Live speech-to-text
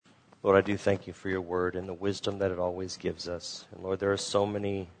Lord, I do thank you for your word and the wisdom that it always gives us. And Lord, there are so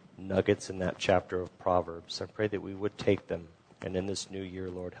many nuggets in that chapter of Proverbs. I pray that we would take them. And in this new year,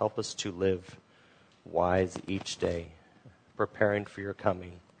 Lord, help us to live wise each day, preparing for your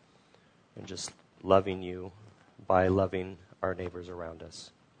coming, and just loving you by loving our neighbors around us.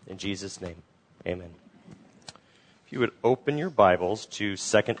 In Jesus' name, amen. If you would open your Bibles to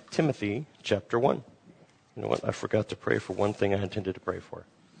 2 Timothy chapter 1. You know what? I forgot to pray for one thing I intended to pray for.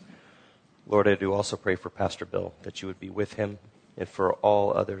 Lord, I do also pray for Pastor Bill, that you would be with him, and for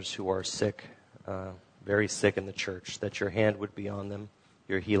all others who are sick, very sick in the church, that your hand would be on them,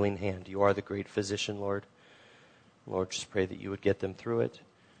 your healing hand. You are the great physician, Lord. Lord, just pray that you would get them through it,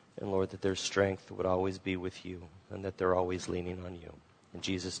 and Lord, that their strength would always be with you, and that they're always leaning on you. In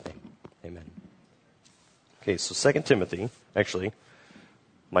Jesus' name, amen. Okay, so 2 Timothy, actually,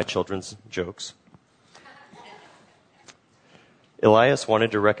 my children's jokes. Elias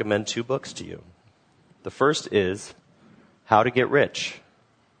wanted to recommend 2 books to you. The first is How to Get Rich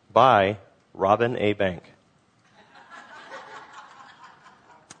by Robin A. Bank.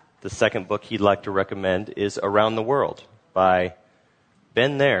 The second book he'd like to recommend is Around the World by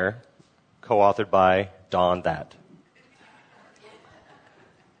Been There, co-authored by Don That.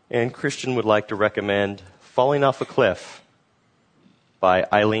 And Christian would like to recommend Falling Off a Cliff by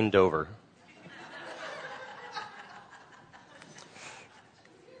Eileen Dover.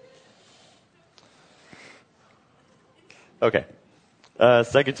 Okay,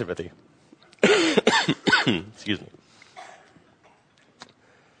 2 Timothy. Excuse me.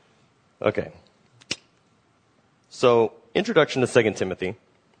 Okay. So, introduction to 2 Timothy.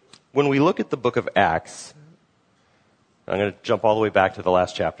 When we look at the book of Acts, I'm going to jump all the way back to the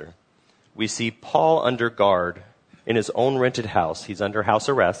last chapter. We see Paul under guard in his own rented house. He's under house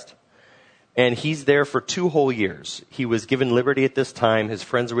arrest, and he's there for 2 whole years. He was given liberty at this time. His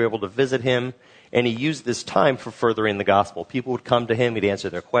friends were able to visit him, and he used this time for furthering the gospel. People would come to him. He'd answer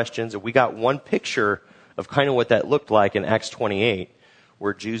their questions. And we got one picture of kind of what that looked like in Acts 28,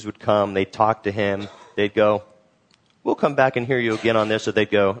 where Jews would come. They'd talk to him. They'd go, we'll come back and hear you again on this. Or they'd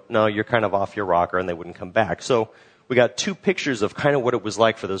go, no, you're kind of off your rocker, and they wouldn't come back. So we got 2 pictures of kind of what it was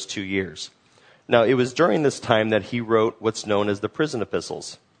like for those 2 years. Now, it was during this time that he wrote what's known as the prison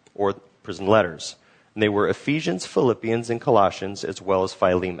epistles, or prison letters. And they were Ephesians, Philippians, and Colossians, as well as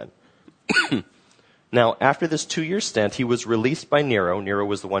Philemon. Now, after this 2-year stint, he was released by Nero. Nero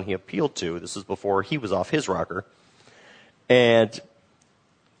was the one he appealed to. This is before he was off his rocker. And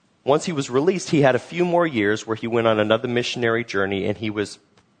once he was released, he had a few more years where he went on another missionary journey, and he was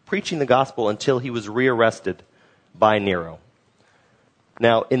preaching the gospel until he was rearrested by Nero.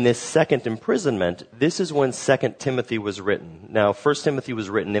 Now, in this second imprisonment, this is when 2 Timothy was written. Now, 1 Timothy was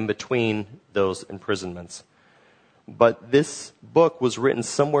written in between those imprisonments. But this book was written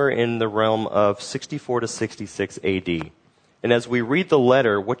somewhere in the realm of 64 to 66 AD. And as we read the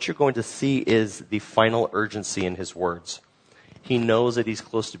letter, what you're going to see is the final urgency in his words. He knows that he's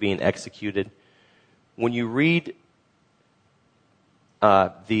close to being executed. When you read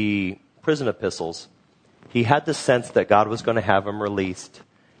the prison epistles, he had the sense that God was going to have him released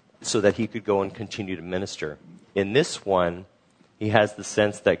so that he could go and continue to minister. In this one, he has the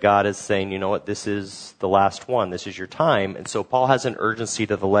sense that God is saying, you know what, this is the last one. This is your time. And so Paul has an urgency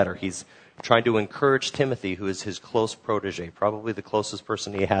to the letter. He's trying to encourage Timothy, who is his close protege, probably the closest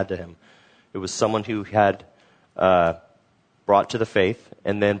person he had to him. It was someone who had brought to the faith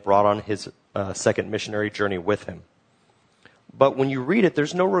and then brought on his second missionary journey with him. But when you read it,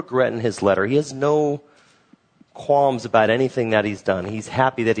 there's no regret in his letter. He has no qualms about anything that he's done. He's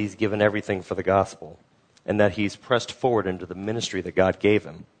happy that he's given everything for the gospel, and that he's pressed forward into the ministry that God gave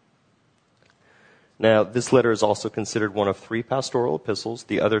him. Now, this letter is also considered one of 3 pastoral epistles,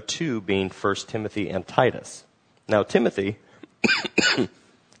 the other 2 being 1 Timothy and Titus. Now, Timothy,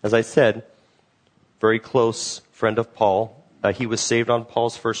 as I said, very close friend of Paul. He was saved on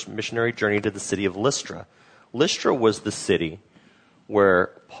Paul's first missionary journey to the city of Lystra. Lystra was the city where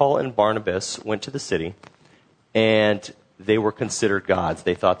Paul and Barnabas went to the city, and they were considered gods.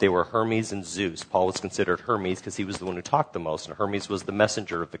 They thought they were Hermes and Zeus. Paul was considered Hermes because he was the one who talked the most, and Hermes was the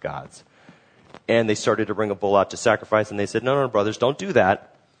messenger of the gods. And they started to bring a bull out to sacrifice, and they said, no, brothers, don't do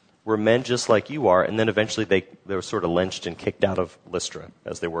that. We're men just like you are. And then eventually they were sort of lynched and kicked out of Lystra,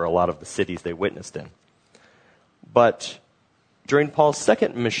 as they were a lot of the cities they witnessed in. But during Paul's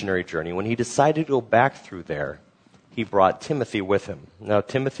second missionary journey, when he decided to go back through there, he brought Timothy with him. Now,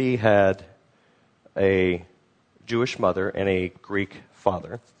 Timothy had a Jewish mother and a Greek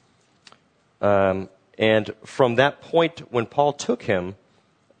father. And from that point, when Paul took him,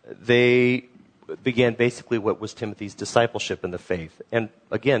 they began basically what was Timothy's discipleship in the faith. And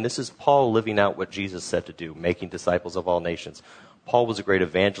again, this is Paul living out what Jesus said to do, making disciples of all nations. Paul was a great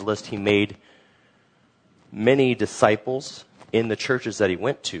evangelist. He made many disciples in the churches that he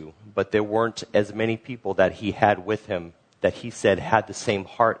went to, but there weren't as many people that he had with him that he said had the same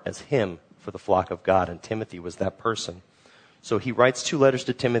heart as him for the flock of God, and Timothy was that person. So he writes 2 letters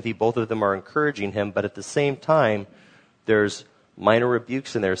to Timothy. Both of them are encouraging him, but at the same time, there's minor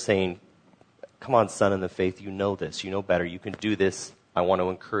rebukes in there saying, come on, son in the faith, you know this, you know better, you can do this. I want to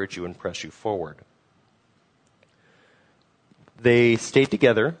encourage you and press you forward. They stayed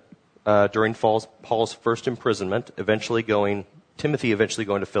together during Paul's first imprisonment, Timothy eventually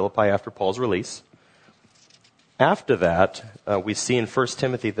going to Philippi after Paul's release. After that, we see in 1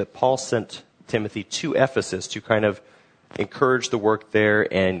 Timothy that Paul sent Timothy to Ephesus to kind of encourage the work there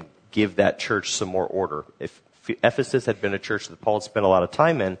and give that church some more order. If Ephesus had been a church that Paul had spent a lot of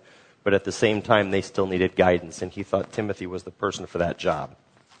time in, but at the same time they still needed guidance, and he thought Timothy was the person for that job.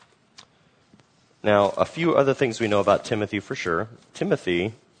 Now, a few other things we know about Timothy for sure.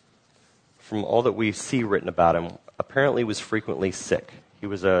 Timothy, from all that we see written about him, apparently was frequently sick. He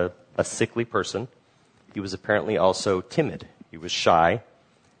was a sickly person. He was apparently also timid. He was shy,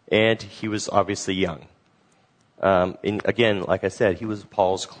 and he was obviously young. And again, like I said, he was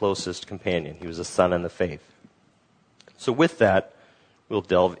Paul's closest companion. He was a son in the faith. So with that, we'll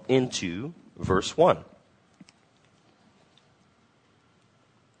delve into verse 1.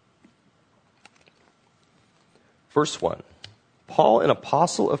 Verse 1. Paul, an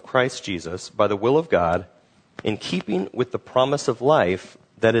apostle of Christ Jesus, by the will of God, in keeping with the promise of life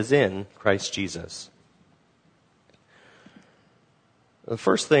that is in Christ Jesus. The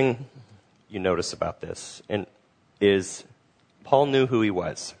first thing you notice about this is Paul knew who he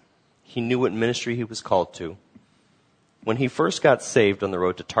was. He knew what ministry he was called to. When he first got saved on the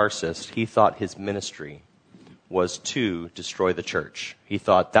road to Tarsus, he thought his ministry was to destroy the church. He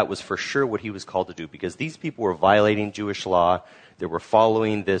thought that was for sure what he was called to do, because these people were violating Jewish law. They were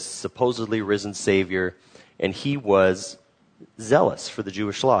following this supposedly risen Savior, and he was zealous for the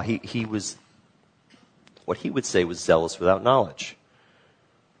Jewish law. He was, what he would say was zealous without knowledge.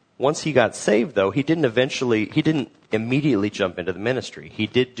 Once he got saved, though, he didn't immediately jump into the ministry. He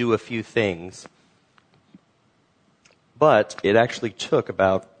did do a few things, but it actually took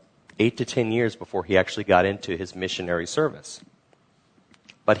about 8 to 10 years before he actually got into his missionary service.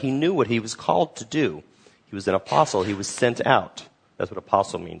 But he knew what he was called to do. He was an apostle. He was sent out. That's what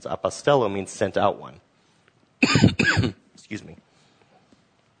apostle means. Apostello means sent out one. Excuse me.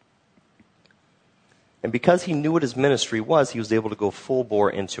 And because he knew what his ministry was, he was able to go full bore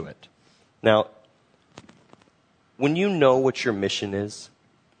into it. Now, when you know what your mission is,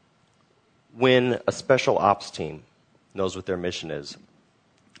 when a special ops team knows what their mission is,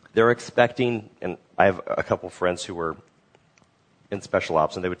 they're expecting, and I have a couple friends who were in special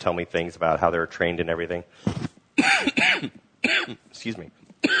ops, and they would tell me things about how they were trained and everything. Excuse me.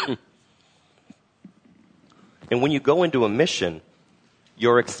 And when you go into a mission,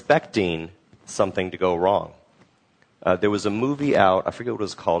 you're expecting something to go wrong. There was a movie out, I forget what it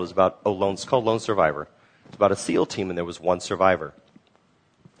was called. It was it's called Lone Survivor. It's about a SEAL team, and there was one survivor.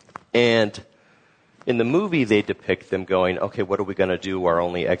 And in the movie, they depict them going, okay, what are we going to do? Our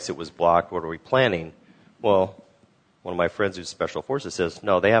only exit was blocked. What are we planning? Well, one of my friends who's Special Forces says,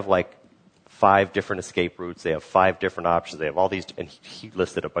 no, they have like 5 different escape routes. They have 5 different options. They have all these, and he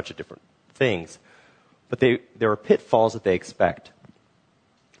listed a bunch of different things. But there are pitfalls that they expect.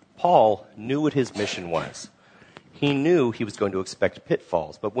 Paul knew what his mission was. He knew he was going to expect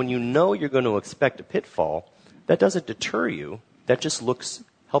pitfalls. But when you know you're going to expect a pitfall, that doesn't deter you. That just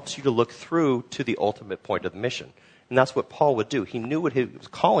helps you to look through to the ultimate point of the mission. And that's what Paul would do. He knew what his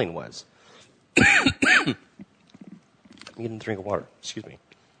calling was. I'm getting a drink of water. Excuse me.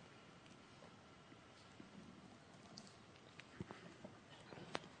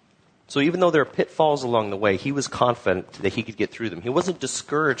 So even though there are pitfalls along the way, he was confident that he could get through them. He wasn't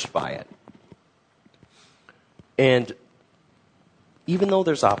discouraged by it. And even though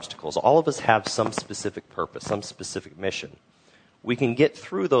there's obstacles, all of us have some specific purpose, some specific mission. We can get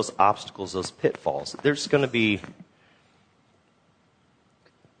through those obstacles, those pitfalls. There's going to be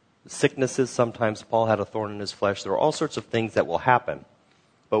sicknesses sometimes. Paul had a thorn in his flesh. There are all sorts of things that will happen.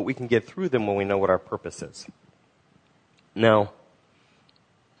 But we can get through them when we know what our purpose is. Now,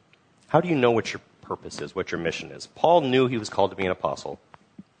 how do you know what your purpose is, what your mission is? Paul knew he was called to be an apostle.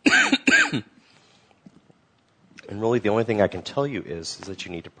 And really the only thing I can tell you is that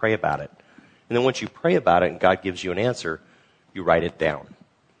you need to pray about it. And then once you pray about it and God gives you an answer, you write it down.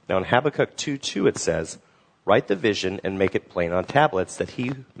 Now in Habakkuk 2:2 it says, write the vision and make it plain on tablets that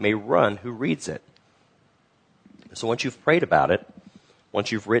he may run who reads it. So once you've prayed about it,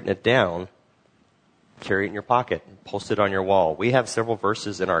 once you've written it down, carry it in your pocket, post it on your wall. We have several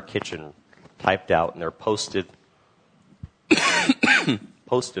verses in our kitchen typed out, and they're posted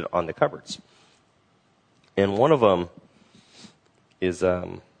on the cupboards. And one of them is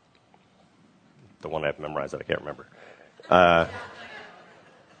the one I've memorized that I can't remember.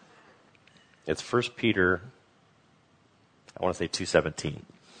 It's 1 Peter, I want to say 2:17.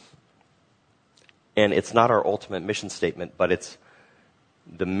 And it's not our ultimate mission statement, but it's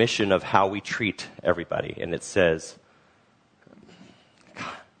the mission of how we treat everybody. And it says,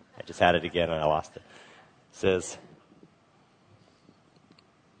 God, I just had it again and I lost it. It says,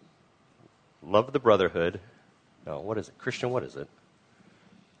 love the brotherhood. No, what is it? Christian, what is it?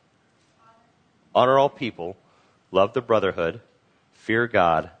 Honor all people, love the brotherhood, fear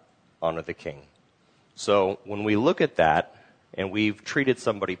God, honor the king. So when we look at that and we've treated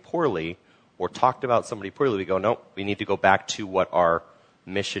somebody poorly or talked about somebody poorly, we go, no, we need to go back to what our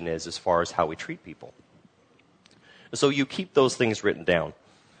mission is as far as how we treat people. So you keep those things written down.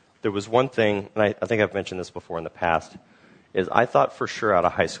 There was one thing, and I think I've mentioned this before in the past, is I thought for sure out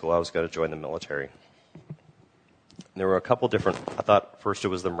of high school I was going to join the military. And there were a couple different, I thought first it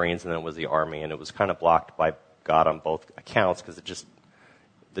was the Marines and then it was the Army, and it was kind of blocked by God on both accounts because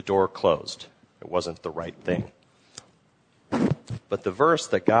the door closed. It wasn't the right thing. But the verse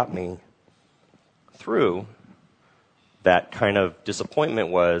that got me through that kind of disappointment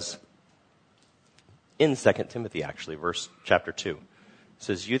was in 2 Timothy, actually, chapter 2. It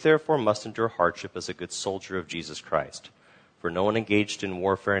says, you therefore must endure hardship as a good soldier of Jesus Christ. For no one engaged in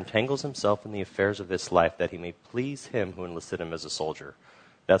warfare entangles himself in the affairs of this life, that he may please him who enlisted him as a soldier.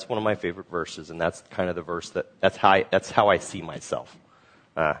 That's one of my favorite verses, and that's kind of the verse that's how I see myself.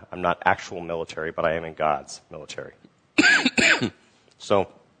 I'm not actual military, but I am in God's military. So,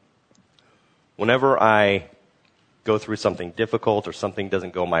 whenever I go through something difficult or something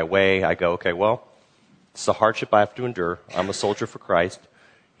doesn't go my way, I go, okay, well, it's a hardship I have to endure. I'm a soldier for Christ.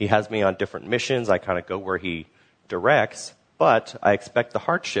 He has me on different missions. I kind of go where he directs, but I expect the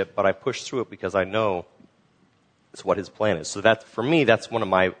hardship, but I push through it because I know it's what his plan is. So for me, that's one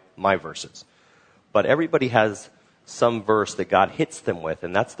of my verses. But everybody has some verse that God hits them with,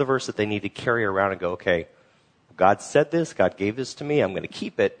 and that's the verse that they need to carry around and go, okay, God said this, God gave this to me, I'm going to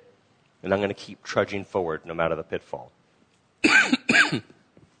keep it, and I'm going to keep trudging forward no matter the pitfall.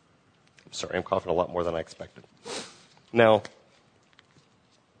 Sorry, I'm coughing a lot more than I expected. Now,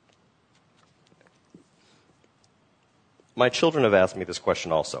 my children have asked me this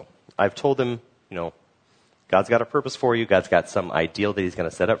question also. I've told them, God's got a purpose for you. God's got some ideal that he's going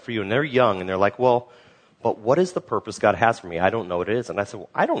to set up for you. And they're young, and they're like, well, but what is the purpose God has for me? I don't know what it is. And I said, well,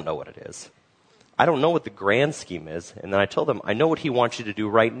 I don't know what it is. I don't know what the grand scheme is. And then I told them, I know what he wants you to do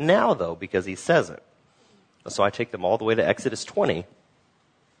right now, though, because he says it. So I take them all the way to Exodus 20.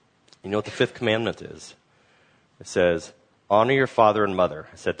 You know what the fifth commandment is? It says, honor your father and mother.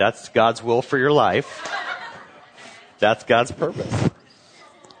 I said, that's God's will for your life. That's God's purpose.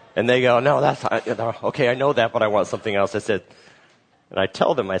 And they go, no, okay, I know that, but I want something else. I said, and I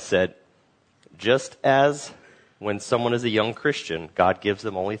tell them, I said, just as when someone is a young Christian, God gives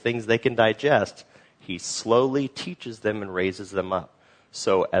them only things they can digest, he slowly teaches them and raises them up.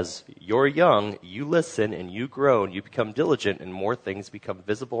 So as you're young, you listen and you grow and you become diligent and more things become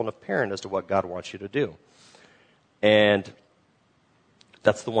visible and apparent as to what God wants you to do. And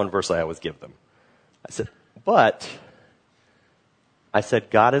that's the one verse I always give them. I said,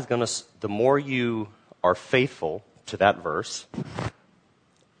 God is going to, the more you are faithful to that verse,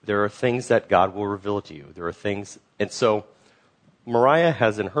 there are things that God will reveal to you. There are things, and so Mariah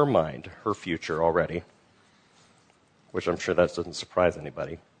has in her mind her future already, which I'm sure that doesn't surprise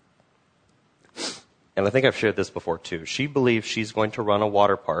anybody. And I think I've shared this before too. She believes she's going to run a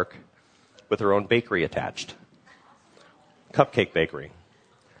water park with her own bakery attached. Cupcake bakery.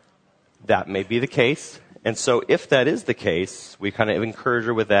 That may be the case. And so if that is the case, we kind of encourage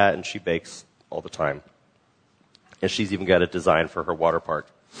her with that, and she bakes all the time. And she's even got a design for her water park.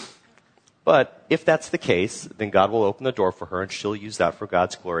 But if that's the case, then God will open the door for her, and she'll use that for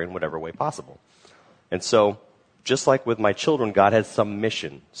God's glory in whatever way possible. And so, just like with my children, God has some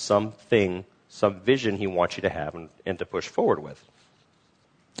mission, something, some vision he wants you to have and to push forward with.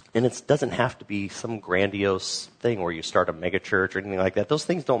 And it doesn't have to be some grandiose thing where you start a mega church or anything like that. Those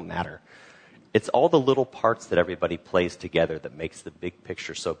things don't matter. It's all the little parts that everybody plays together that makes the big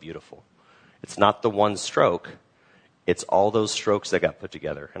picture so beautiful. It's not the one stroke. It's all those strokes that got put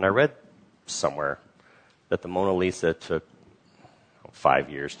together. And I read somewhere that the Mona Lisa took 5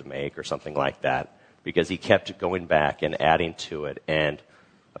 years to make or something like that because he kept going back and adding to it. And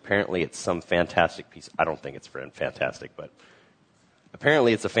apparently it's some fantastic piece. I don't think it's fantastic, but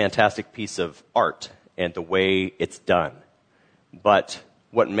apparently it's a fantastic piece of art and the way it's done. But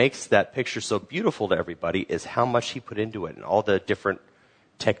what makes that picture so beautiful to everybody is how much he put into it and all the different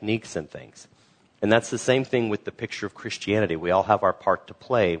techniques and things. And that's the same thing with the picture of Christianity. We all have our part to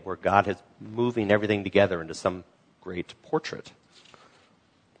play where God is moving everything together into some great portrait.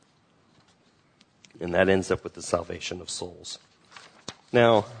 And that ends up with the salvation of souls.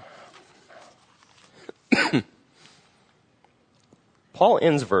 Now, Paul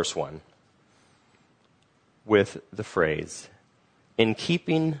ends verse 1 with the phrase, in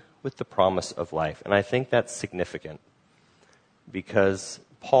keeping with the promise of life. And I think that's significant because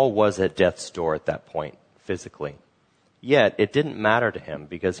Paul was at death's door at that point, physically. Yet, it didn't matter to him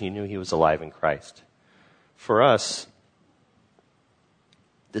because he knew he was alive in Christ. For us,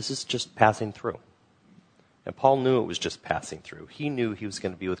 this is just passing through. And Paul knew it was just passing through. He knew he was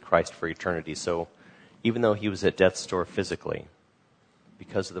going to be with Christ for eternity. So even though he was at death's door physically,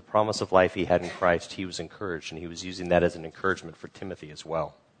 because of the promise of life he had in Christ, he was encouraged, and he was using that as an encouragement for Timothy as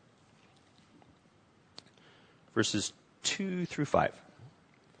well. Verses 2 through 5.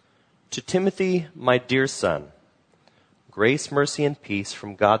 To Timothy, my dear son, grace, mercy, and peace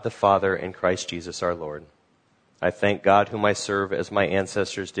from God the Father and Christ Jesus our Lord. I thank God whom I serve as my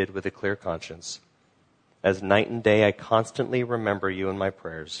ancestors did with a clear conscience. As night and day I constantly remember you in my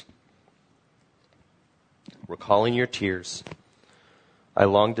prayers. Recalling your tears, I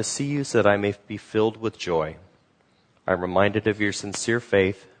long to see you so that I may be filled with joy. I'm reminded of your sincere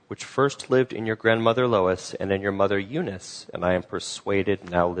faith, which first lived in your grandmother Lois and in your mother Eunice, and I am persuaded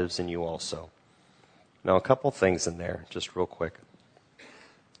now lives in you also. Now, a couple things in there, just real quick.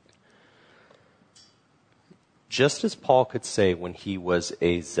 Just as Paul could say when he was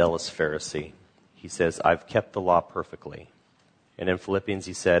a zealous Pharisee, he says, I've kept the law perfectly. And in Philippians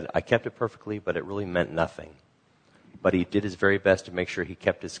he said, I kept it perfectly, but it really meant nothing. But he did his very best to make sure he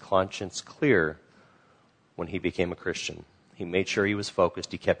kept his conscience clear when he became a Christian. He made sure he was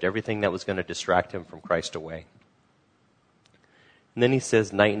focused. He kept everything that was going to distract him from Christ away. And then he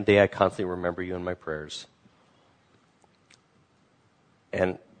says, night and day I constantly remember you in my prayers.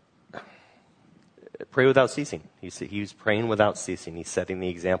 And pray without ceasing. He was praying without ceasing. He's setting the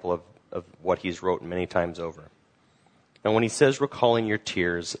example of what he's wrote many times over. And when he says recalling your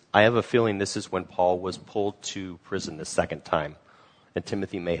tears, I have a feeling this is when Paul was pulled to prison the second time. And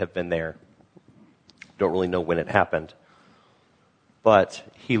Timothy may have been there. Don't really know when it happened. But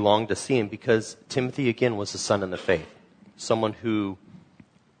he longed to see him because Timothy, again, was a son in the faith. Someone who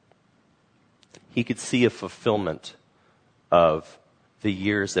he could see a fulfillment of the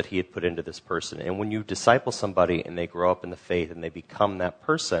years that he had put into this person. And when you disciple somebody and they grow up in the faith and they become that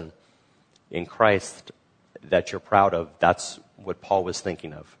person in Christ that you're proud of, that's what Paul was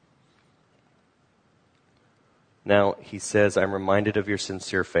thinking of. Now, he says, I'm reminded of your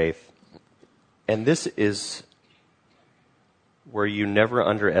sincere faith. And this is where you never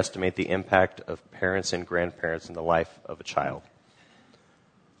underestimate the impact of parents and grandparents in the life of a child.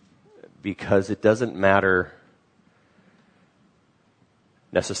 Because it doesn't matter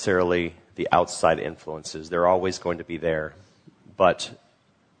necessarily the outside influences. They're always going to be there. But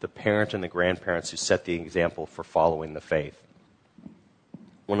the parent and the grandparents who set the example for following the faith.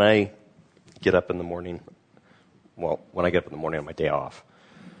 When I get up in the morning, on my day off,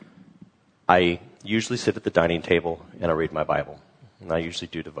 I usually sit at the dining table and I read my Bible. And I usually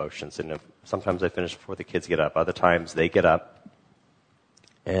do devotions. And sometimes I finish before the kids get up. Other times they get up.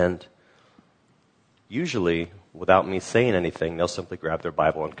 And usually, without me saying anything, they'll simply grab their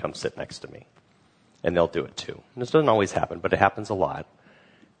Bible and come sit next to me. And they'll do it too. And this doesn't always happen, but it happens a lot.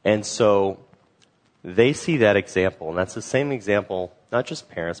 And so they see that example, and that's the same example, not just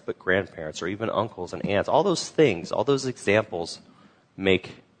parents, but grandparents, or even uncles and aunts. All those things, all those examples make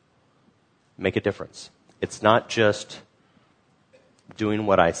a difference. It's not just doing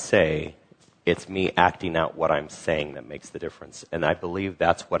what I say, it's me acting out what I'm saying that makes the difference. And I believe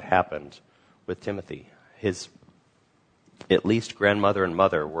that's what happened with Timothy. His at least grandmother and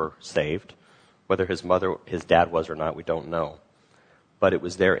mother were saved. Whether his dad was or not, we don't know. But it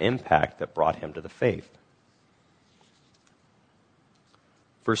was their impact that brought him to the faith.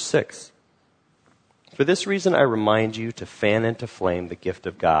 Verse 6. For this reason I remind you to fan into flame the gift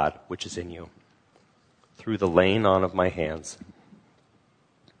of God which is in you, through the laying on of my hands.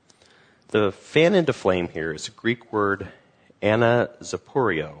 The fan into flame here is a Greek word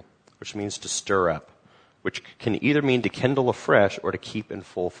anazapurio, which means to stir up, which can either mean to kindle afresh or to keep in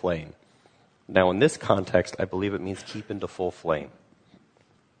full flame. Now in this context, I believe it means keep into full flame.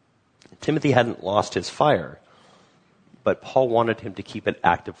 Timothy hadn't lost his fire, But Paul wanted him to keep it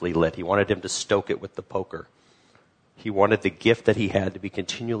actively lit. He wanted him to stoke it with the poker. He wanted the gift that he had to be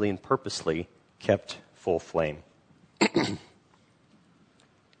continually and purposely kept full flame.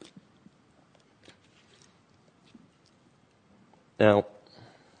 Now,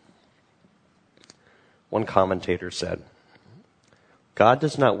 one commentator said, God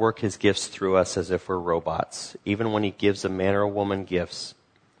does not work his gifts through us as if we're robots. Even when he gives a man or a woman gifts,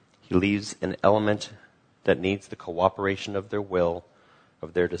 he leaves an element that needs the cooperation of their will,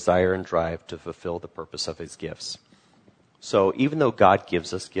 of their desire and drive to fulfill the purpose of his gifts. So even though God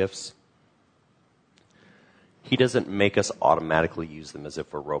gives us gifts, he doesn't make us automatically use them as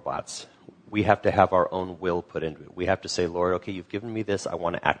if we're robots. We have to have our own will put into it. We have to say, Lord, okay, you've given me this. I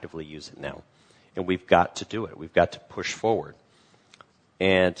want to actively use it now. And we've got to do it. We've got to push forward.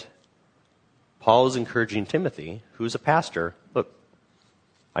 And Paul is encouraging Timothy, who's a pastor, look,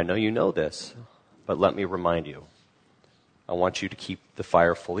 I know you know this, but let me remind you. I want you to keep the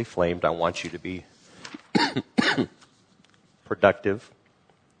fire fully flamed. I want you to be productive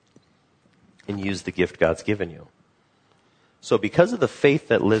and use the gift God's given you. So because of the faith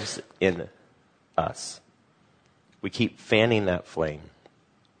that lives in us, we keep fanning that flame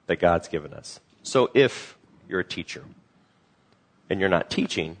that God's given us. So if you're a teacher and you're not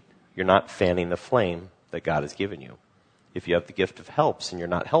teaching, you're not fanning the flame that God has given you. If you have the gift of helps and you're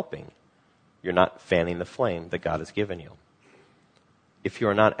not helping, you're not fanning the flame that God has given you. If you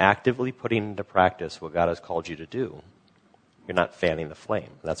are not actively putting into practice what God has called you to do, you're not fanning the flame.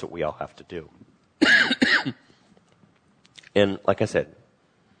 That's what we all have to do. And like I said,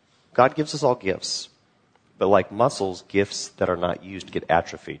 God gives us all gifts. But like muscles, gifts that are not used get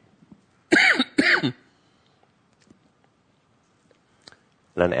atrophied.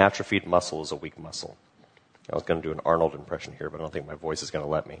 And an atrophied muscle is a weak muscle. I was going to do an Arnold impression here, but I don't think my voice is going to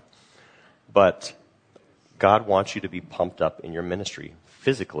let me. But God wants you to be pumped up in your ministry,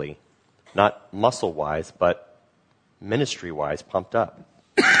 physically, not muscle-wise, but ministry-wise pumped up.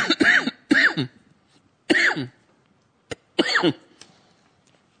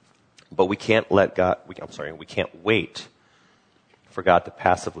 But we can't we can't wait for God to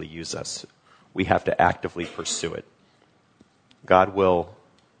passively use us. We have to actively pursue it. God will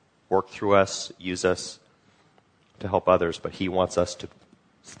work through us, use us to help others, but he wants us to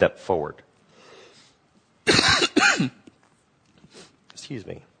step forward. Excuse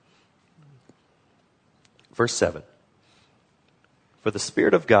me. Verse 7. For the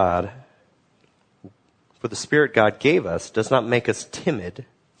Spirit God gave us does not make us timid,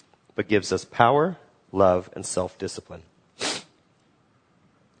 but gives us power, love, and self-discipline.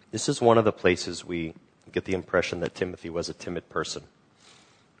 This is one of the places we get the impression that Timothy was a timid person.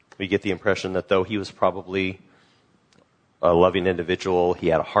 We get the impression that though he was probably a loving individual, he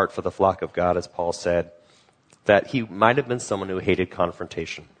had a heart for the flock of God, as Paul said, that he might have been someone who hated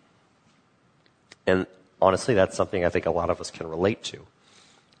confrontation. And honestly, that's something I think a lot of us can relate to.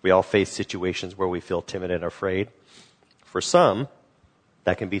 We all face situations where we feel timid and afraid. For some,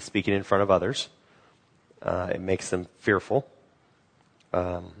 that can be speaking in front of others. It makes them fearful.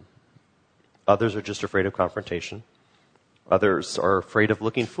 Others are just afraid of confrontation. Others are afraid of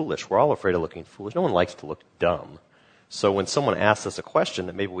looking foolish. We're all afraid of looking foolish. No one likes to look dumb. So when someone asks us a question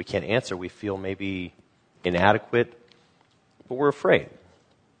that maybe we can't answer, we feel maybe inadequate, but we're afraid.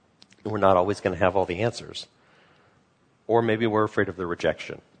 We're not always going to have all the answers. Or maybe we're afraid of the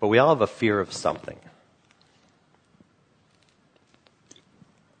rejection. But we all have a fear of something.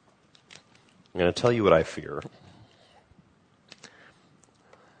 I'm going to tell you what I fear.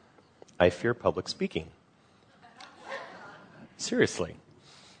 I fear public speaking. Seriously.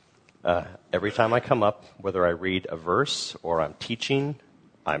 Every time I come up, whether I read a verse or I'm teaching,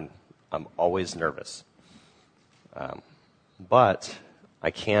 I'm always nervous. But I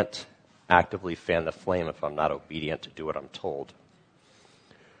can't actively fan the flame if I'm not obedient to do what I'm told.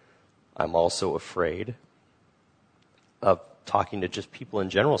 I'm also afraid of talking to just people in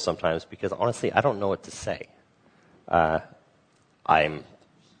general sometimes because honestly, I don't know what to say. I'm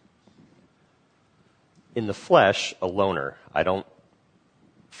in the flesh a loner. I don't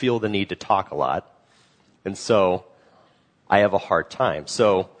feel the need to talk a lot. And so I have a hard time.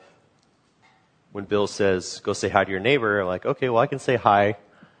 So when Bill says, go say hi to your neighbor, I'm like, okay, well, I can say hi.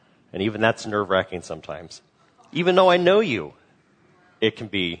 And even that's nerve-wracking sometimes. Even though I know you, it can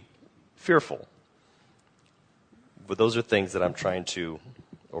be fearful. But those are things that I'm trying to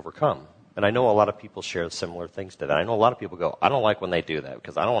overcome. And I know a lot of people share similar things to that. I know a lot of people go, I don't like when they do that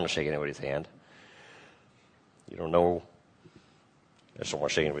because I don't want to shake anybody's hand. You don't know. I just don't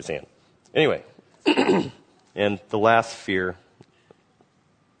want to shake anybody's hand. Anyway, and the last fear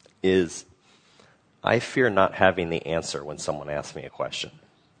is I fear not having the answer when someone asks me a question.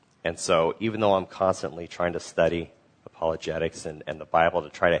 And so even though I'm constantly trying to study apologetics and the Bible to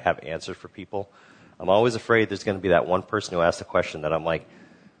try to have answers for people, I'm always afraid there's going to be that one person who asks a question that I'm like,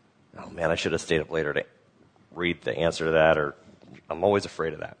 oh man, I should have stayed up later to read the answer to that, or I'm always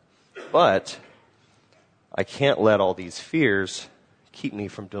afraid of that. But I can't let all these fears keep me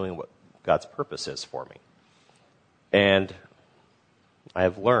from doing what God's purpose is for me. And I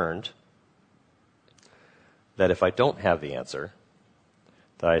have learned that if I don't have the answer,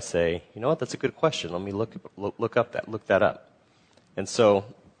 that I say, you know what, that's a good question. Let me look that up. And so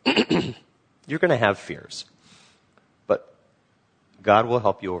you're going to have fears, but God will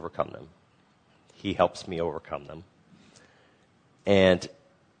help you overcome them. He helps me overcome them. And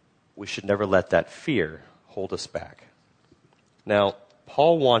we should never let that fear hold us back. Now,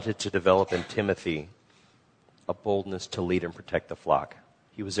 Paul wanted to develop in Timothy a boldness to lead and protect the flock.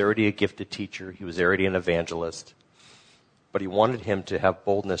 He was already a gifted teacher. He was already an evangelist. But he wanted him to have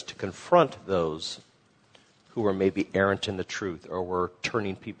boldness to confront those who were maybe errant in the truth or were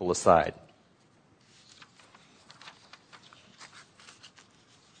turning people aside.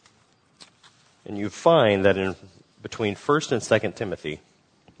 And you find that in between 1st and 2nd Timothy,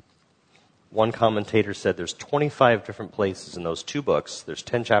 one commentator said there's 25 different places in those two books. There's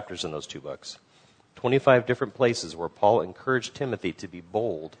 10 chapters in those two books. 25 different places where Paul encouraged Timothy to be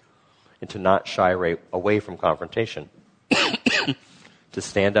bold and to not shy away from confrontation, to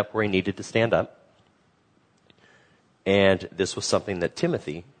stand up where he needed to stand up. And this was something that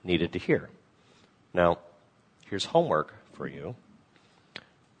Timothy needed to hear. Now, here's homework for you.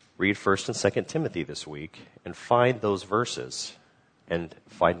 Read 1st and 2nd Timothy this week and find those verses and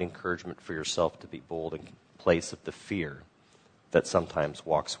find encouragement for yourself to be bold in place of the fear that sometimes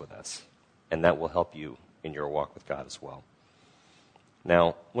walks with us. And that will help you in your walk with God as well.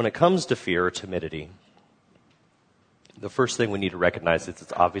 Now, when it comes to fear or timidity, the first thing we need to recognize is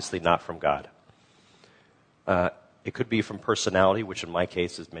it's obviously not from God. It could be from personality, which in my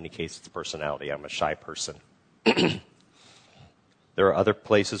case, in many cases, it's personality. I'm a shy person. There are other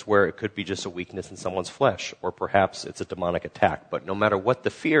places where it could be just a weakness in someone's flesh, or perhaps it's a demonic attack. But no matter what the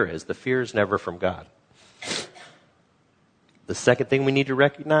fear is never from God. The second thing we need to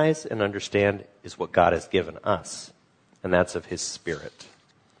recognize and understand is what God has given us, and that's of His Spirit.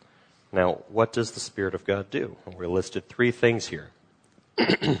 Now, what does the Spirit of God do? We're listed 3 things here.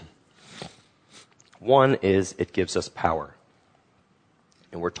 One is it gives us power.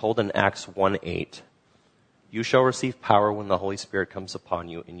 And we're told in Acts 1:8, you shall receive power when the Holy Spirit comes upon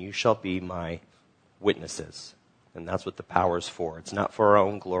you, and you shall be my witnesses. And that's what the power is for. It's not for our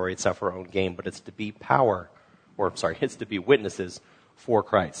own glory, it's not for our own gain, but it's to be it's to be witnesses for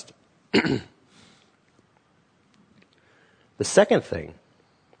Christ. The second thing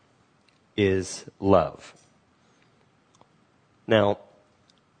is love. Now,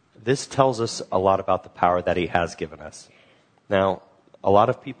 this tells us a lot about the power that He has given us. Now, a lot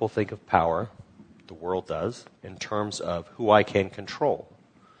of people think of power, the world does, in terms of who I can control.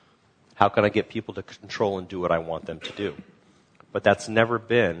 How can I get people to control and do what I want them to do? But that's never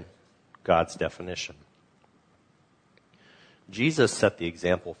been God's definition. Jesus set the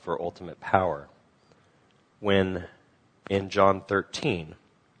example for ultimate power when, in John 13,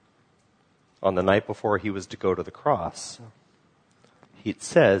 on the night before He was to go to the cross, it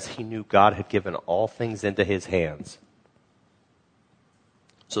says He knew God had given all things into His hands.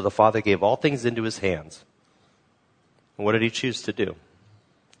 So the Father gave all things into His hands. And what did He choose to do?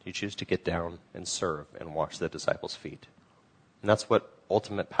 He chose to get down and serve and wash the disciples' feet. And that's what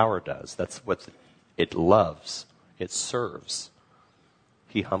ultimate power does. That's what it loves. It serves.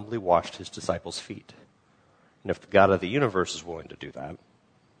 He humbly washed His disciples' feet. And if the God of the universe is willing to do that,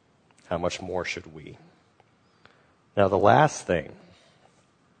 how much more should we? Now, the last thing,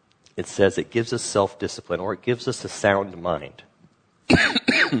 it says it gives us self-discipline, or it gives us a sound mind.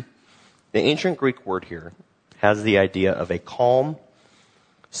 The ancient Greek word here has the idea of a calm,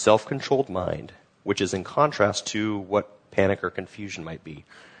 self-controlled mind, which is in contrast to what panic or confusion might be.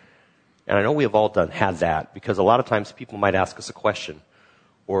 And I know we have all had that, because a lot of times people might ask us a question,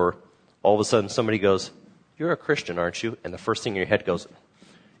 or all of a sudden somebody goes, you're a Christian, aren't you? And the first thing in your head goes,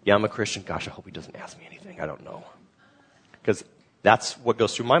 yeah, I'm a Christian. Gosh, I hope he doesn't ask me anything. I don't know. Because that's what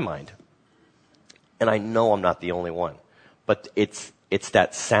goes through my mind. And I know I'm not the only one. But it's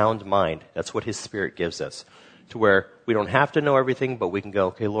that sound mind. That's what His Spirit gives us. To where we don't have to know everything, but we can go,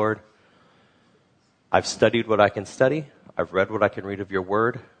 okay, Lord, I've studied what I can study. I've read what I can read of your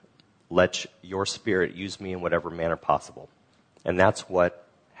word. Let your Spirit use me in whatever manner possible. And that's what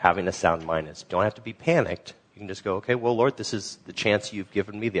having a sound mind is. You don't have to be panicked. You can just go, okay, well, Lord, this is the chance you've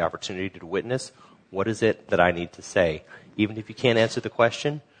given me, the opportunity to witness. What is it that I need to say? Even if you can't answer the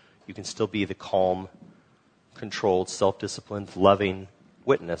question, you can still be the calm, controlled, self-disciplined, loving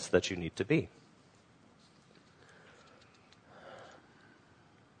witness that you need to be.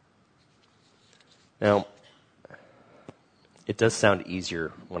 Now, it does sound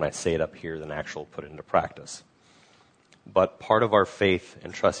easier when I say it up here than actually put it into practice. But part of our faith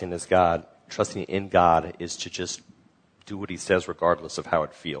and trusting in God is to just do what he says regardless of how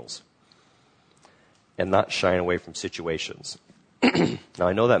it feels. And not shying away from situations. Now,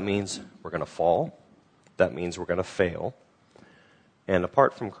 I know that means we're going to fall. That means we're going to fail. And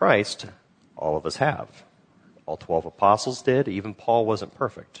apart from Christ, all of us have. All 12 apostles did. Even Paul wasn't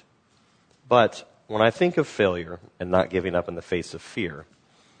perfect. But when I think of failure and not giving up in the face of fear,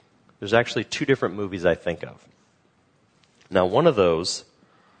 there's actually two different movies I think of. Now, one of those,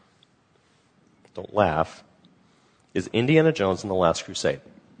 don't laugh, is Indiana Jones and the Last Crusade.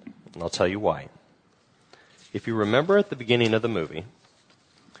 And I'll tell you why. If you remember at the beginning of the movie,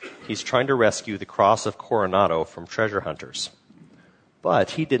 he's trying to rescue the Cross of Coronado from treasure hunters.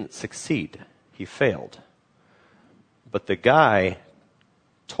 But he didn't succeed. He failed. But the guy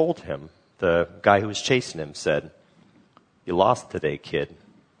told him, the guy who was chasing him said, "You lost today, kid,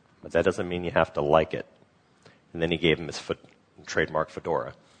 but that doesn't mean you have to like it." And then he gave him his trademark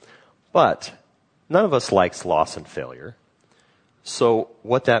fedora. But none of us likes loss and failure. So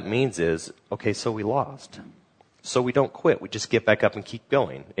what that means is, okay, so we lost. So we don't quit. We just get back up and keep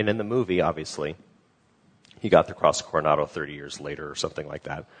going. And in the movie, obviously, he got the Cross of Coronado 30 years later or something like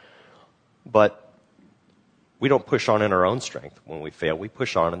that. But we don't push on in our own strength when we fail. We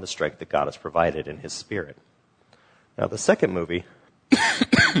push on in the strength that God has provided in his Spirit. Now, the second movie,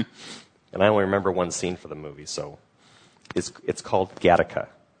 and I only remember one scene for the movie, so it's called Gattaca.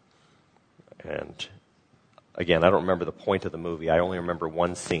 And again, I don't remember the point of the movie. I only remember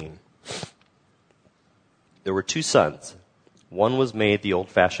one scene. There were two sons. One was made the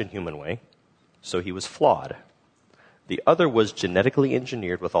old-fashioned human way, so he was flawed. The other was genetically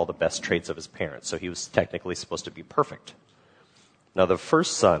engineered with all the best traits of his parents, so he was technically supposed to be perfect. Now, the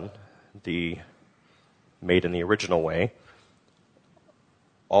first son, the made in the original way,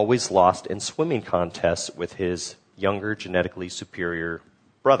 always lost in swimming contests with his younger, genetically superior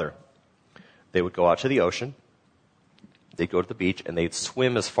brother. They would go out to the ocean, they'd go to the beach, and they'd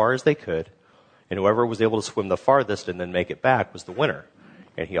swim as far as they could, and whoever was able to swim the farthest and then make it back was the winner,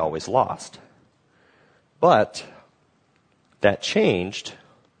 and he always lost. But that changed.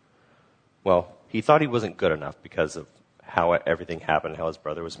 Well, he thought he wasn't good enough because of how everything happened, how his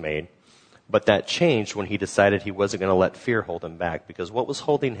brother was made. But that changed when he decided he wasn't going to let fear hold him back, because what was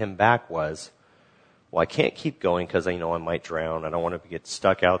holding him back was, well, I can't keep going because I know I might drown. I don't want to get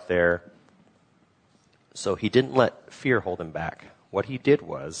stuck out there. So he didn't let fear hold him back. What he did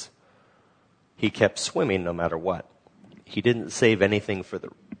was, he kept swimming no matter what. He didn't save anything for the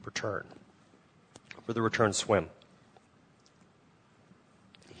return swim.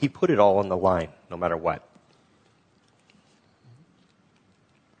 He put it all on the line, no matter what.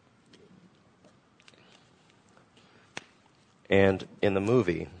 And in the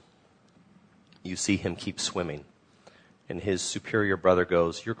movie, you see him keep swimming. And his superior brother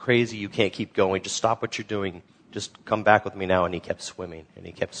goes, "You're crazy, you can't keep going, just stop what you're doing, just come back with me now." And he kept swimming, and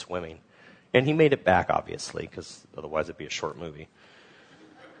he kept swimming. And he made it back, obviously, because otherwise it'd be a short movie.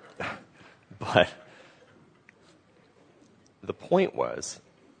 But the point was,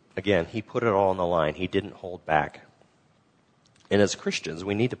 again, he put it all on the line. He didn't hold back. And as Christians,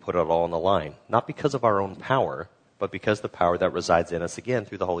 we need to put it all on the line, not because of our own power, but because the power that resides in us, again,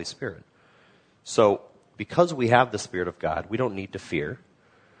 through the Holy Spirit. So, because we have the Spirit of God, we don't need to fear.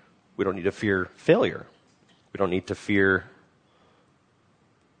 We don't need to fear failure. We don't need to fear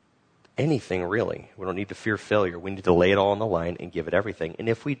anything, really. We don't need to fear failure. We need to lay it all on the line and give it everything. And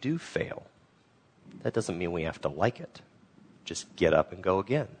if we do fail, that doesn't mean we have to like it. Just get up and go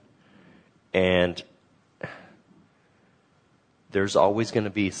again. And there's always going to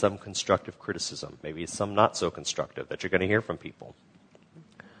be some constructive criticism, maybe some not so constructive, that you're going to hear from people.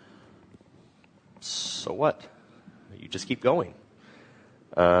 So what? You just keep going.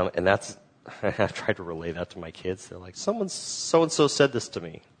 And that's, I tried to relay that to my kids. They're like, so-and-so said this to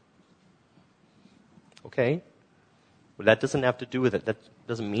me. Okay. But that doesn't have to do with it. That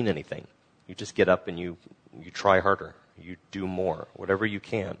doesn't mean anything. You just get up and you try harder. You do more, whatever you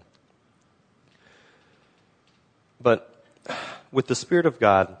can. But with the Spirit of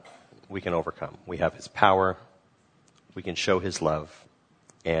God, we can overcome. We have His power. We can show His love.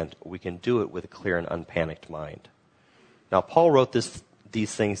 And we can do it with a clear and unpanicked mind. Now, Paul wrote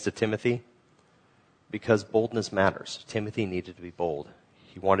these things to Timothy because boldness matters. Timothy needed to be bold.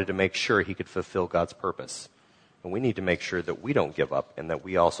 He wanted to make sure he could fulfill God's purpose. And we need to make sure that we don't give up and that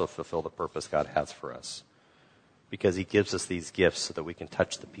we also fulfill the purpose God has for us. Because he gives us these gifts so that we can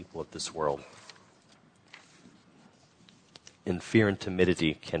touch the people of this world. And fear and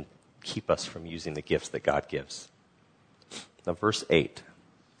timidity can keep us from using the gifts that God gives. Now, verse 8.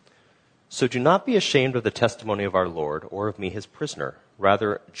 So do not be ashamed of the testimony of our Lord or of me, his prisoner.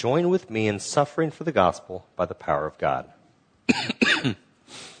 Rather, join with me in suffering for the gospel by the power of God.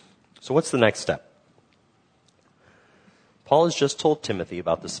 So what's the next step? Paul has just told Timothy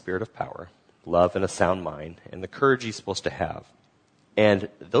about the spirit of power, love, and a sound mind, and the courage he's supposed to have. And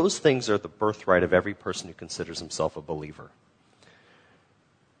those things are the birthright of every person who considers himself a believer.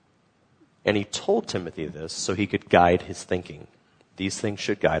 And he told Timothy this so he could guide his thinking. These things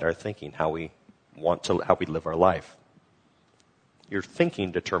should guide our thinking, how we live our life. Your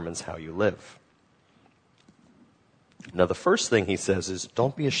thinking determines how you live. Now, the first thing he says is,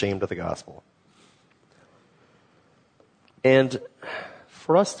 don't be ashamed of the gospel. And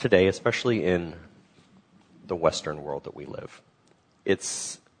for us today, especially in the Western world that we live,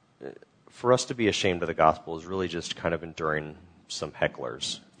 for us to be ashamed of the gospel is really just kind of enduring some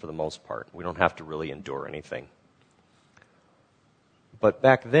hecklers for the most part. We don't have to really endure anything. But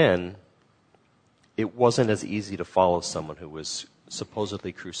back then, it wasn't as easy to follow someone who was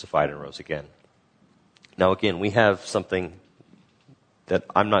supposedly crucified and rose again. Now again, we have something that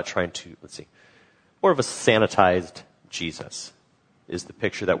I'm not trying to, more of a sanitized Jesus is the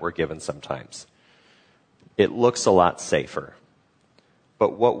picture that we're given sometimes. It looks a lot safer.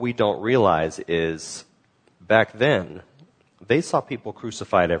 But what we don't realize is, back then, they saw people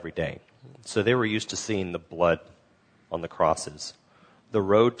crucified every day. So they were used to seeing the blood on the crosses. The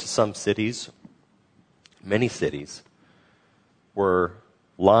road to some cities, many cities, were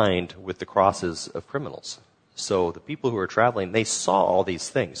lined with the crosses of criminals. So the people who were traveling, they saw all these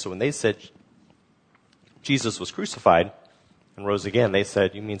things. So when they said Jesus was crucified and rose again, they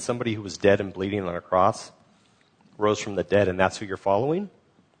said, you mean somebody who was dead and bleeding on a cross rose from the dead and that's who you're following?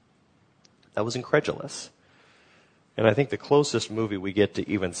 That was incredulous. And I think the closest movie we get to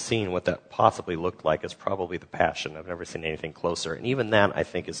even seeing what that possibly looked like is probably The Passion. I've never seen anything closer. And even that, I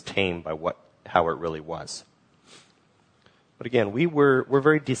think, is tamed by how it really was. But again, we're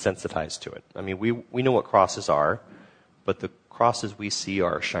very desensitized to it. I mean, we know what crosses are, but the crosses we see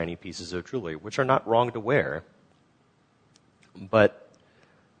are shiny pieces of jewelry, which are not wrong to wear. But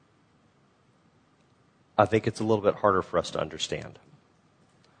I think it's a little bit harder for us to understand.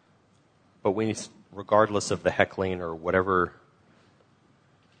 But regardless of the heckling or whatever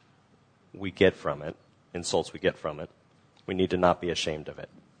we get from it, insults we get from it, we need to not be ashamed of it.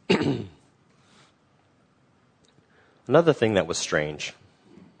 Another thing that was strange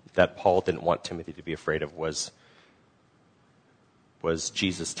that Paul didn't want Timothy to be afraid of was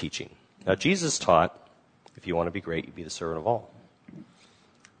Jesus' teaching. Now, Jesus taught, if you want to be great, you be the servant of all.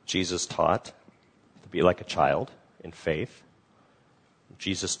 Jesus taught to be like a child in faith.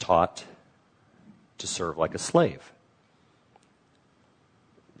 Jesus taught to serve like a slave.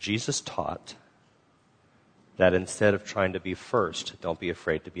 Jesus taught that instead of trying to be first, don't be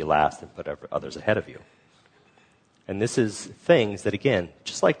afraid to be last and put others ahead of you. And this is things that, again,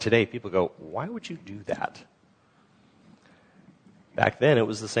 just like today, people go, why would you do that? Back then, it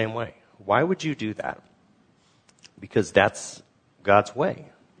was the same way. Why would you do that? Because that's God's way.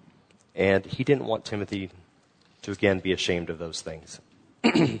 And he didn't want Timothy to, again, be ashamed of those things.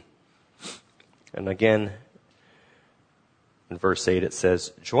 And again, in verse 8, it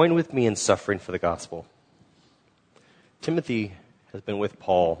says, join with me in suffering for the gospel. Timothy has been with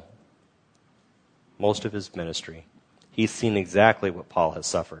Paul most of his ministry. He's seen exactly what Paul has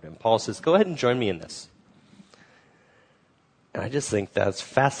suffered. And Paul says, go ahead and join me in this. And I just think that's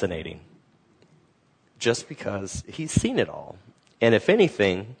fascinating. Just because he's seen it all. And if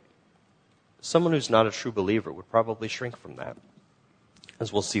anything, someone who's not a true believer would probably shrink from that.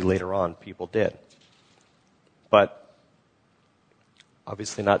 As we'll see later on, people did. But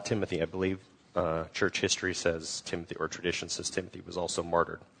obviously not Timothy. I believe church history says Timothy, or tradition says Timothy was also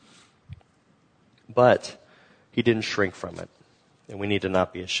martyred. But he didn't shrink from it. And we need to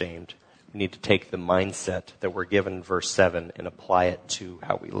not be ashamed. We need to take the mindset that we're given in verse 7 and apply it to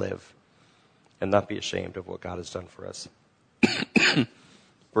how we live. And not be ashamed of what God has done for us.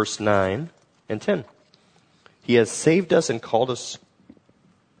 Verse 9 and 10. He has saved us and called us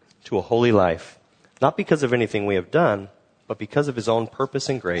to a holy life, not because of anything we have done, but because of his own purpose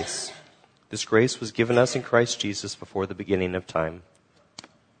and grace. This grace was given us in Christ Jesus before the beginning of time.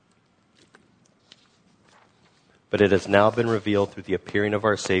 But it has now been revealed through the appearing of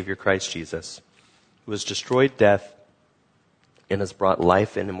our Savior Christ Jesus, who has destroyed death and has brought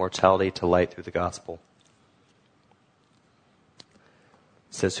life and immortality to light through the gospel.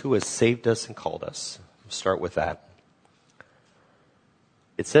 It says, who has saved us and called us. We'll start with that.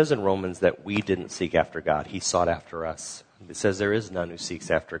 It says in Romans that we didn't seek after God. He sought after us. It says there is none who seeks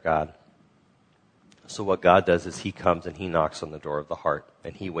after God. So what God does is he comes and he knocks on the door of the heart,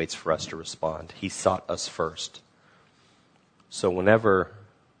 and he waits for us to respond. He sought us first. So whenever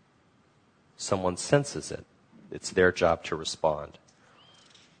someone senses it, it's their job to respond.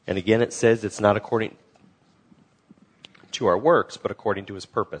 And again, it says it's not according to our works, but according to his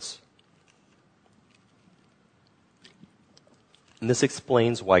purpose. And this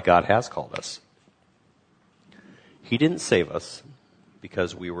explains why God has called us. He didn't save us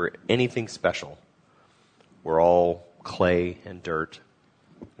because we were anything special. We're all clay and dirt.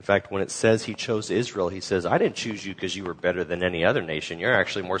 In fact, when it says he chose Israel, he says, I didn't choose you because you were better than any other nation. You're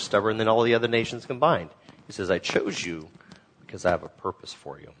actually more stubborn than all the other nations combined. He says, I chose you because I have a purpose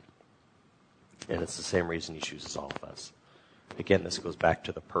for you. And it's the same reason he chooses all of us. Again, this goes back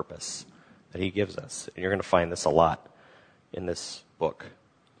to the purpose that he gives us. And you're going to find this a lot in this book.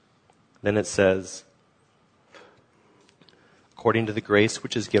 Then it says, according to the grace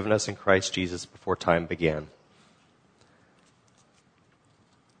which is given us in Christ Jesus before time began.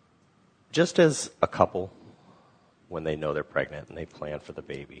 Just as a couple, when they know they're pregnant and they plan for the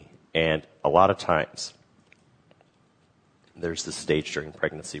baby, and a lot of times there's this stage during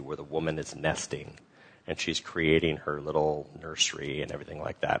pregnancy where the woman is nesting and she's creating her little nursery and everything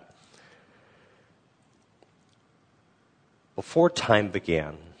like that. Before time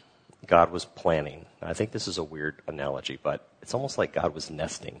began, God was planning. I think this is a weird analogy, but it's almost like God was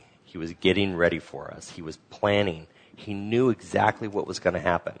nesting. He was getting ready for us. He was planning. He knew exactly what was going to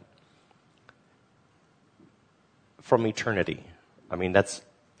happen. From eternity. I mean,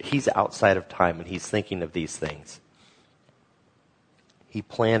 he's outside of time and he's thinking of these things. He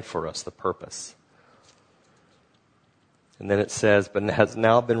planned for us the purpose. And then it says, but it has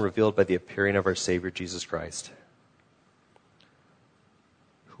now been revealed by the appearing of our Savior Jesus Christ,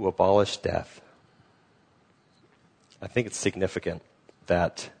 who abolished death. I think it's significant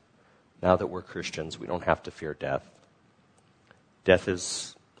that now that we're Christians, we don't have to fear death. Death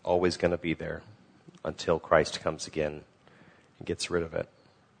is always going to be there until Christ comes again and gets rid of it,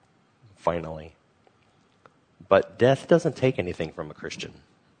 finally. But death doesn't take anything from a Christian.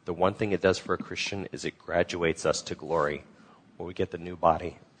 The one thing it does for a Christian is it graduates us to glory, where we get the new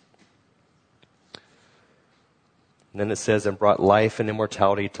body. And then it says, and brought life and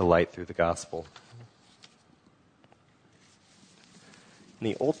immortality to light through the gospel. In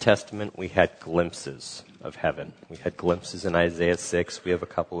the Old Testament, we had glimpses of heaven. We had glimpses in Isaiah 6. We have a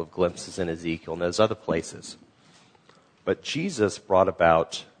couple of glimpses in Ezekiel, and there's other places. But Jesus brought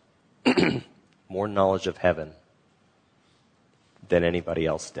about more knowledge of heaven than anybody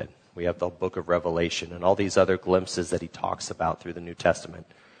else did. We have the book of Revelation and all these other glimpses that he talks about through the New Testament.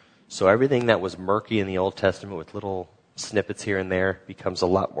 So everything that was murky in the Old Testament with little snippets here and there becomes a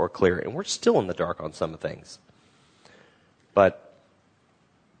lot more clear. And we're still in the dark on some things. But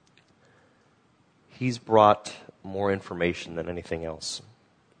he's brought more information than anything else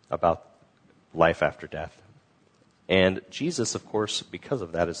about life after death. And Jesus, of course, because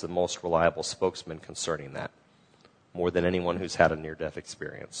of that, is the most reliable spokesman concerning that, more than anyone who's had a near-death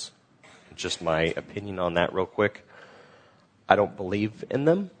experience. Just my opinion on that real quick. I don't believe in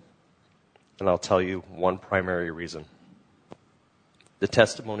them, and I'll tell you one primary reason. The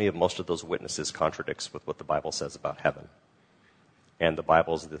testimony of most of those witnesses contradicts with what the Bible says about heaven. And the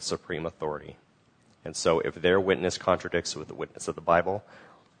Bible is the supreme authority. And so if their witness contradicts with the witness of the Bible,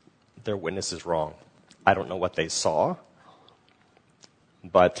 their witness is wrong. I don't know what they saw,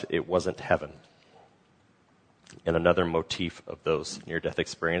 but it wasn't heaven. And another motif of those near-death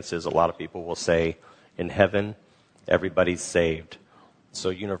experiences, a lot of people will say, in heaven, everybody's saved. So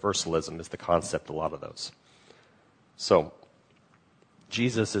universalism is the concept of a lot of those. So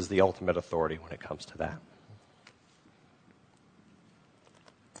Jesus is the ultimate authority when it comes to that.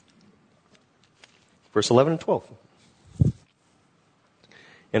 Verse 11 and 12.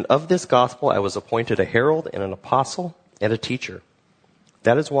 And of this gospel I was appointed a herald and an apostle and a teacher.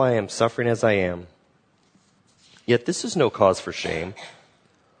 That is why I am suffering as I am. Yet this is no cause for shame,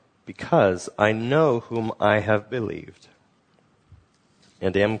 because I know whom I have believed,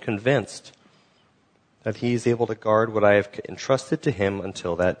 and am convinced that he is able to guard what I have entrusted to him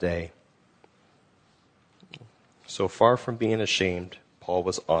until that day. So far from being ashamed, Paul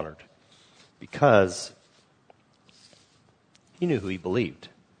was honored, because he knew who he believed.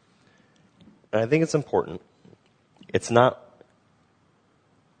 And I think it's important. It's not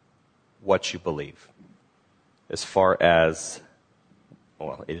what you believe, as far as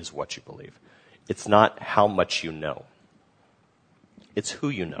well, it is what you believe. It's not how much you know. It's who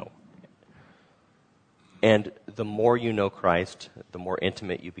you know. And the more you know Christ, the more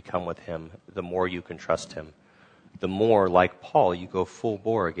intimate you become with him, the more you can trust him. The more, like Paul, you go full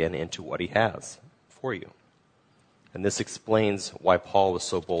bore again into what he has for you. And this explains why Paul was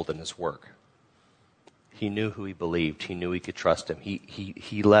so bold in his work. He knew who he believed. He knew he could trust him.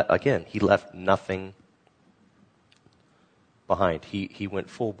 He left nothing behind. He went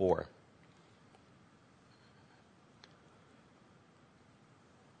full bore.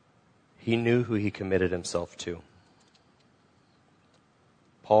 He knew who he committed himself to.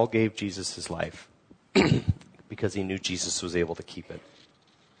 Paul gave Jesus his life because he knew Jesus was able to keep it.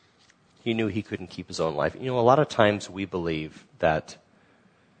 He knew he couldn't keep his own life. You know, a lot of times we believe that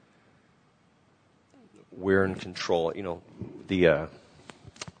we're in control. You know,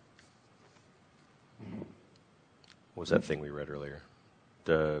 what was that thing we read earlier?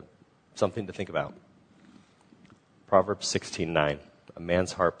 Something to think about. Proverbs 16:9. A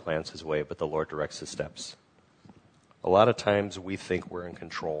man's heart plans his way, but the Lord directs his steps. A lot of times we think we're in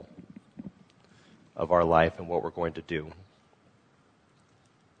control of our life and what we're going to do.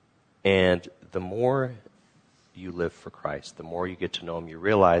 And the more you live for Christ, the more you get to know him, you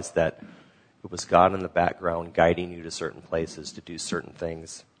realize that it was God in the background guiding you to certain places to do certain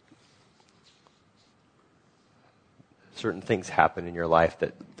things. Certain things happen in your life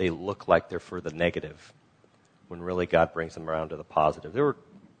that they look like they're for the negative, when really God brings them around to the positive.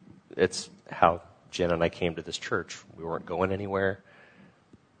 It's how Jen and I came to this church. We weren't going anywhere,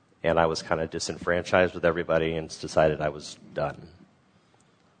 and I was kind of disenfranchised with everybody and decided I was done.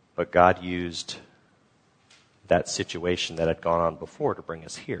 But God used that situation that had gone on before to bring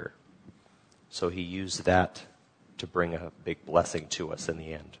us here. So he used that to bring a big blessing to us in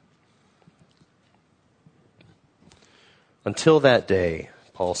the end. Until that day,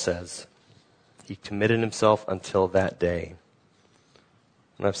 Paul says, he committed himself until that day.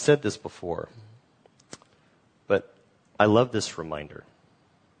 And I've said this before, but I love this reminder.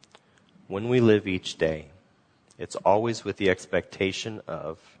 When we live each day, it's always with the expectation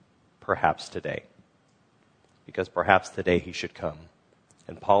of perhaps today. Because perhaps today he should come.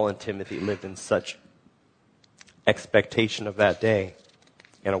 And Paul and Timothy lived in such expectation of that day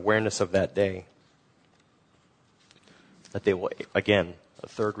and awareness of that day that they will, again, a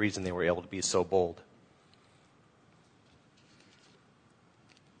third reason they were able to be so bold.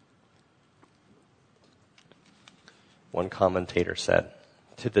 One commentator said,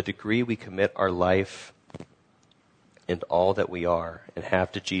 to the degree we commit our life and all that we are and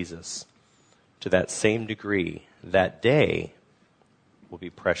have to Jesus, to that same degree, that day will be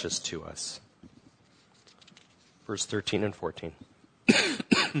precious to us. Verse 13 and 14.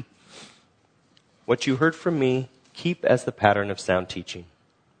 What you heard from me, keep as the pattern of sound teaching.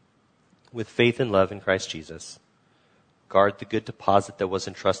 With faith and love in Christ Jesus, guard the good deposit that was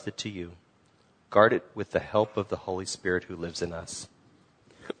entrusted to you. Guard it with the help of the Holy Spirit who lives in us.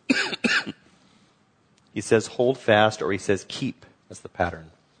 He says hold fast, or he says keep as the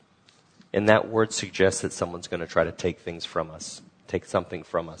pattern. And that word suggests that someone's going to try to take things from us, take something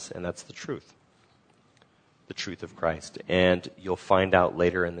from us, and that's the truth of Christ. And you'll find out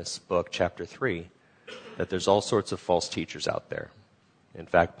later in this book, chapter 3, that there's all sorts of false teachers out there. In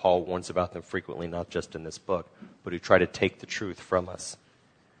fact, Paul warns about them frequently, not just in this book, but who try to take the truth from us.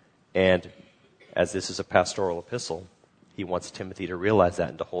 And as this is a pastoral epistle, he wants Timothy to realize that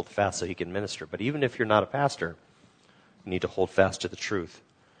and to hold fast so he can minister. But even if you're not a pastor, you need to hold fast to the truth.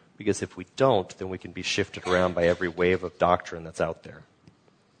 Because if we don't, then we can be shifted around by every wave of doctrine that's out there.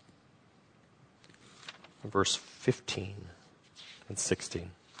 Verse 15 and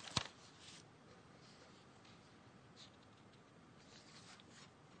 16.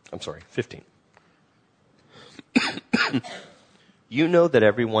 I'm sorry, 15. You know that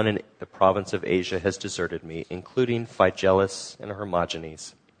everyone in the province of Asia has deserted me, including Phygelus and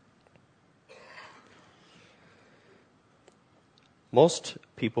Hermogenes. Most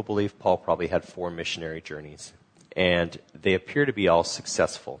people believe Paul probably had 4 missionary journeys, and they appear to be all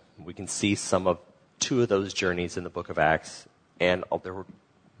successful. We can see 2 of those journeys in the book of Acts, and there were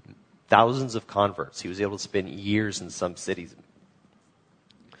thousands of converts. He was able to spend years in some cities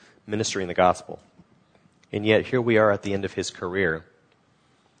ministering the gospel. And yet here we are at the end of his career,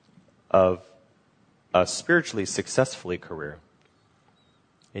 of a spiritually successfully career.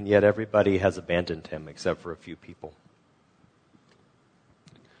 And yet everybody has abandoned him except for a few people.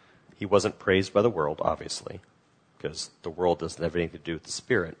 He wasn't praised by the world, obviously, because the world doesn't have anything to do with the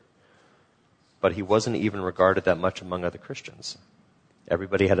Spirit. But he wasn't even regarded that much among other Christians.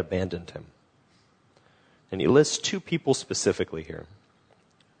 Everybody had abandoned him. And he lists 2 people specifically here.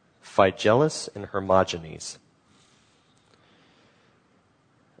 Phygellus and Hermogenes.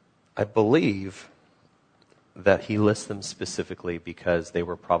 I believe that he lists them specifically because they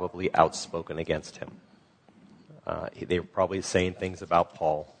were probably outspoken against him. They were probably saying things about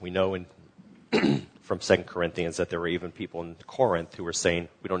Paul. We know from 2 Corinthians that there were even people in Corinth who were saying,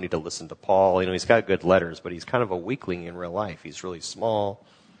 we don't need to listen to Paul. You know, he's got good letters, but he's kind of a weakling in real life. He's really small.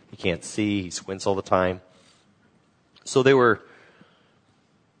 He can't see. He squints all the time. So they were,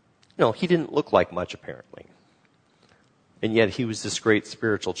 he didn't look like much apparently. And yet he was this great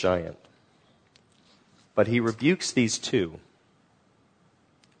spiritual giant. But he rebukes these two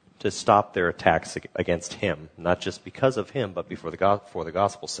to stop their attacks against him, not just because of him, but for the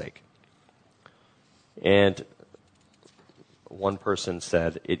gospel's sake. And one person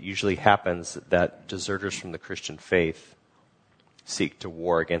said, it usually happens that deserters from the Christian faith seek to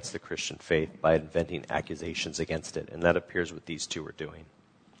war against the Christian faith by inventing accusations against it. And that appears what these two are doing.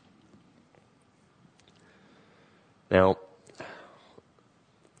 Now,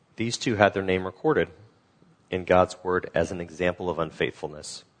 these two had their name recorded in God's word as an example of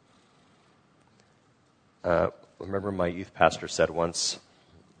unfaithfulness. Remember my youth pastor said once,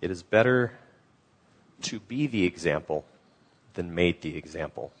 it is better to be the example than made the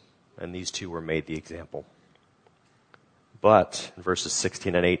example. And these two were made the example. But in verses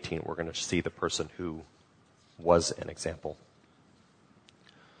 16 and 18, we're going to see the person who was an example.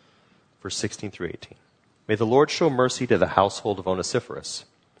 Verse 16 through 18. May the Lord show mercy to the household of Onesiphorus,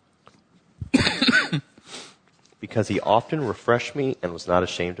 because he often refreshed me and was not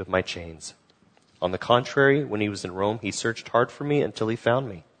ashamed of my chains. On the contrary, when he was in Rome, he searched hard for me until he found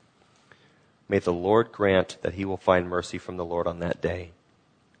me. May the Lord grant that he will find mercy from the Lord on that day.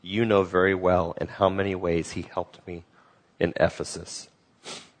 You know very well in how many ways he helped me in Ephesus.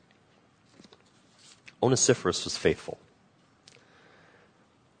 Onesiphorus was faithful.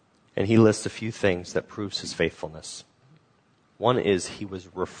 And he lists a few things that proves his faithfulness. One is he was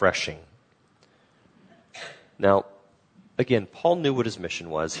refreshing. Now, again, Paul knew what his mission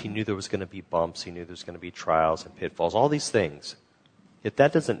was. He knew there was going to be bumps. He knew there was going to be trials and pitfalls, all these things. Yet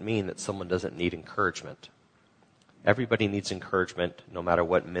that doesn't mean that someone doesn't need encouragement. Everybody needs encouragement no matter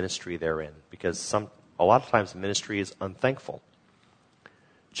what ministry they're in, because a lot of times ministry is unthankful,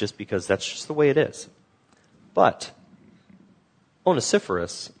 just because that's just the way it is. But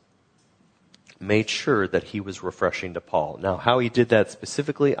Onesiphorus made sure that he was refreshing to Paul. Now, how he did that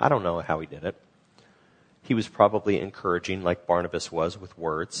specifically, I don't know how he did it. He was probably encouraging like Barnabas was with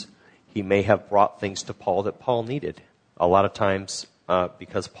words. He may have brought things to Paul that Paul needed. A lot of times,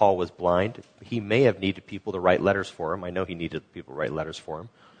 because Paul was blind, he may have needed people to write letters for him. I know he needed people to write letters for him.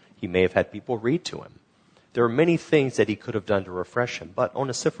 He may have had people read to him. There are many things that he could have done to refresh him, but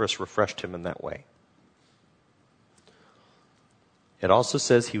Onesiphorus refreshed him in that way. It also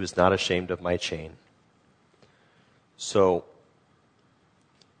says he was not ashamed of my chain. So,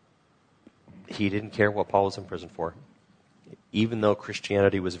 he didn't care what Paul was in prison for. Even though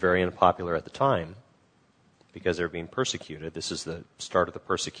Christianity was very unpopular at the time, because they were being persecuted, this is the start of the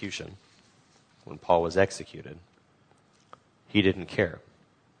persecution, when Paul was executed, he didn't care.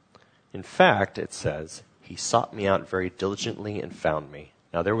 In fact, it says, he sought me out very diligently and found me.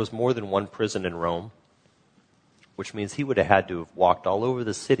 Now, there was more than one prison in Rome, which means he would have had to have walked all over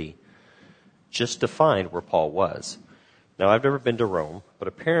the city just to find where Paul was. Now, I've never been to Rome, but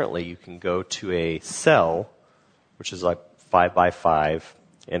apparently you can go to a cell, which is like 5 by 5,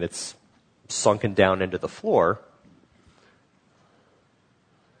 and it's sunken down into the floor.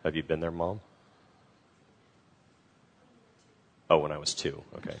 Have you been there, Mom? Oh, when I was 2,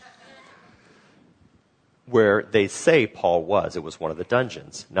 okay. Where they say Paul was. It was one of the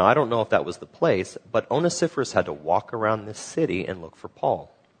dungeons. Now, I don't know if that was the place, but Onesiphorus had to walk around this city and look for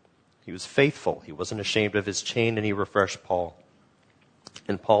Paul. He was faithful. He wasn't ashamed of his chain, and he refreshed Paul.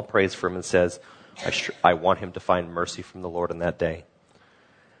 And Paul prays for him and says, I want him to find mercy from the Lord in that day.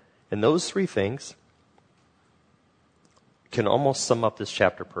 And those 3 things can almost sum up this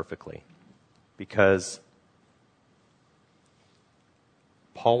chapter perfectly, because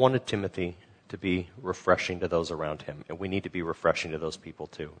Paul wanted Timothy to be refreshing to those around him, and we need to be refreshing to those people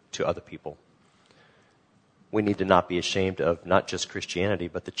too, to other people. We need to not be ashamed of not just Christianity,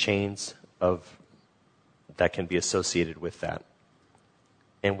 but the chains that can be associated with that.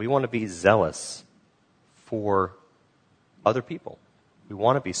 And we want to be zealous for other people. We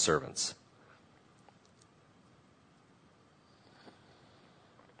want to be servants.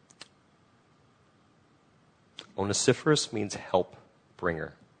 Onesiphorus means help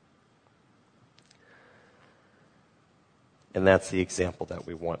bringer. And that's the example that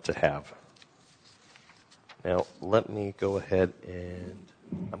we want to have. Now, let me go ahead and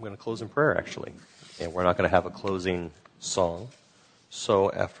I'm going to close in prayer, actually. And we're not going to have a closing song.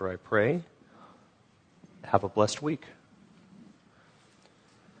 So after I pray, have a blessed week.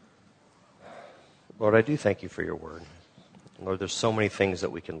 Lord, I do thank you for your word. Lord, there's so many things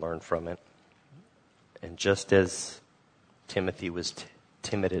that we can learn from it. And just as Timothy was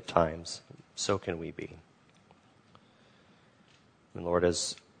timid at times, so can we be. And Lord,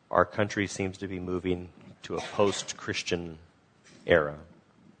 as our country seems to be moving to a post-Christian era,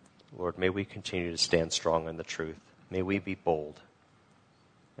 Lord, may we continue to stand strong in the truth. May we be bold,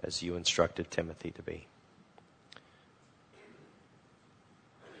 as you instructed Timothy to be.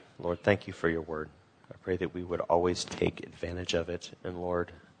 Lord, thank you for your word. I pray that we would always take advantage of it. And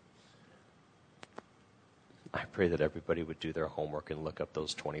Lord, I pray that everybody would do their homework and look up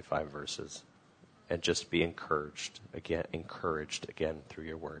those 25 verses and just be encouraged again through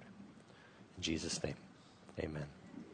your word. In Jesus' name, amen.